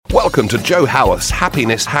Welcome to Joe Howarth's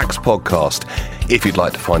Happiness Hacks podcast. If you'd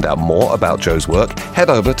like to find out more about Joe's work, head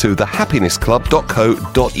over to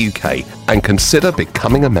thehappinessclub.co.uk and consider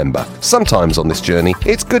becoming a member. Sometimes on this journey,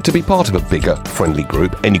 it's good to be part of a bigger, friendly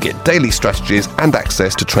group, and you get daily strategies and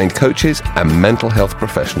access to trained coaches and mental health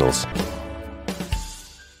professionals.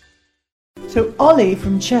 So Ollie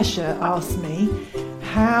from Cheshire asked me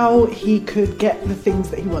how he could get the things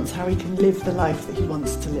that he wants, how he can live the life that he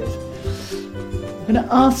wants to live. I'm going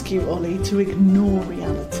to ask you, Ollie, to ignore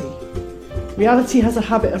reality. Reality has a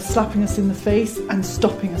habit of slapping us in the face and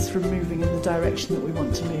stopping us from moving in the direction that we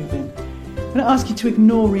want to move in. I'm going to ask you to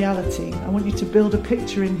ignore reality. I want you to build a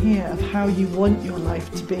picture in here of how you want your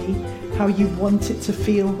life to be, how you want it to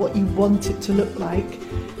feel, what you want it to look like.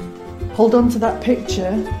 Hold on to that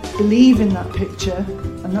picture, believe in that picture,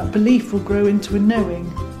 and that belief will grow into a knowing,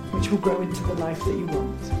 which will grow into the life that you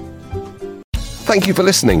want. Thank you for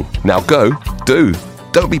listening. Now go, do.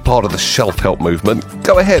 Don't be part of the self-help movement.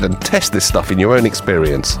 Go ahead and test this stuff in your own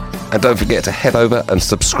experience. And don't forget to head over and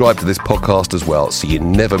subscribe to this podcast as well so you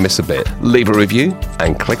never miss a bit. Leave a review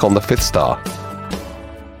and click on the 5th star.